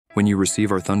When you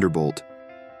receive our Thunderbolt,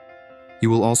 you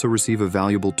will also receive a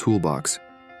valuable toolbox,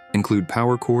 include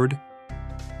power cord,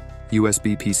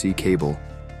 USB PC cable,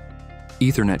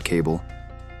 Ethernet cable,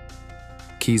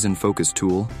 keys and focus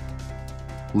tool,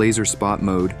 laser spot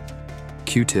mode,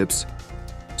 Q-tips,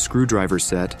 screwdriver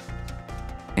set,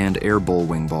 and air bowl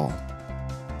wing ball.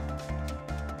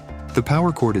 The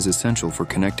power cord is essential for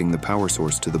connecting the power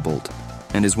source to the bolt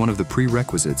and is one of the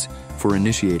prerequisites for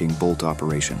initiating bolt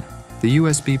operation. The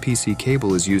USB PC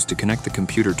cable is used to connect the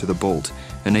computer to the bolt,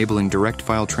 enabling direct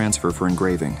file transfer for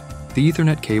engraving. The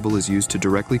Ethernet cable is used to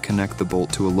directly connect the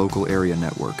bolt to a local area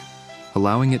network,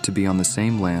 allowing it to be on the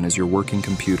same LAN as your working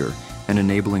computer and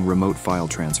enabling remote file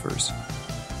transfers.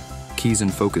 Keys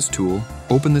and focus tool.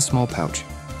 Open this small pouch.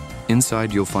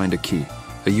 Inside you'll find a key,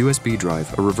 a USB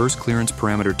drive, a reverse clearance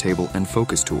parameter table, and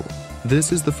focus tool.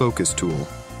 This is the focus tool,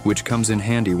 which comes in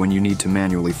handy when you need to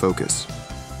manually focus.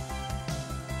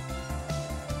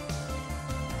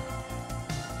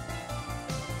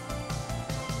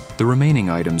 The remaining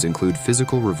items include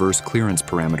physical reverse clearance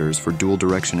parameters for dual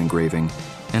direction engraving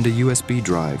and a USB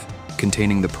drive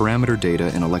containing the parameter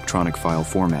data in electronic file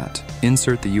format.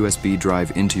 Insert the USB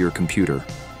drive into your computer.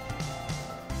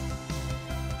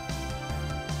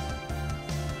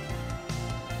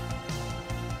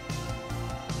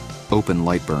 Open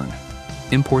Lightburn.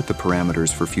 Import the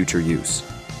parameters for future use.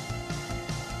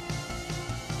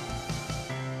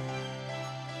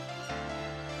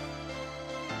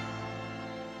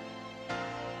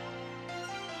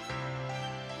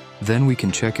 Then we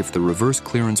can check if the reverse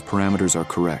clearance parameters are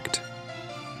correct.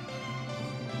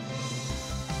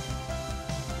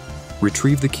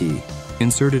 Retrieve the key,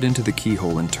 insert it into the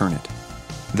keyhole and turn it.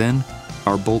 Then,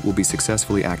 our bolt will be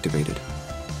successfully activated.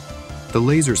 The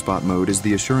laser spot mode is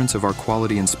the assurance of our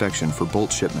quality inspection for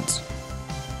bolt shipments.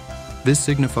 This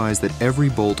signifies that every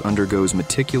bolt undergoes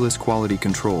meticulous quality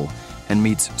control and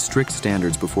meets strict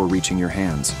standards before reaching your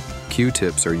hands.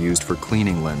 Q-tips are used for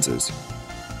cleaning lenses.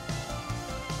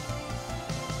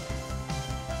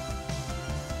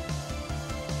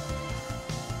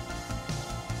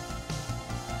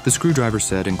 The screwdriver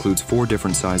set includes 4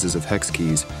 different sizes of hex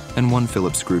keys and 1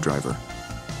 Phillips screwdriver.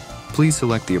 Please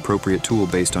select the appropriate tool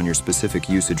based on your specific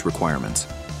usage requirements.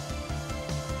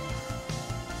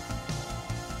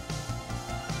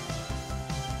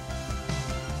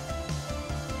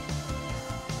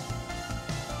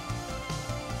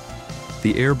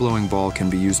 The air-blowing ball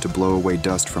can be used to blow away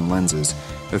dust from lenses,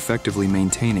 effectively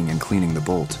maintaining and cleaning the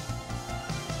bolt.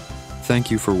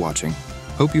 Thank you for watching.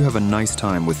 Hope you have a nice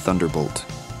time with Thunderbolt.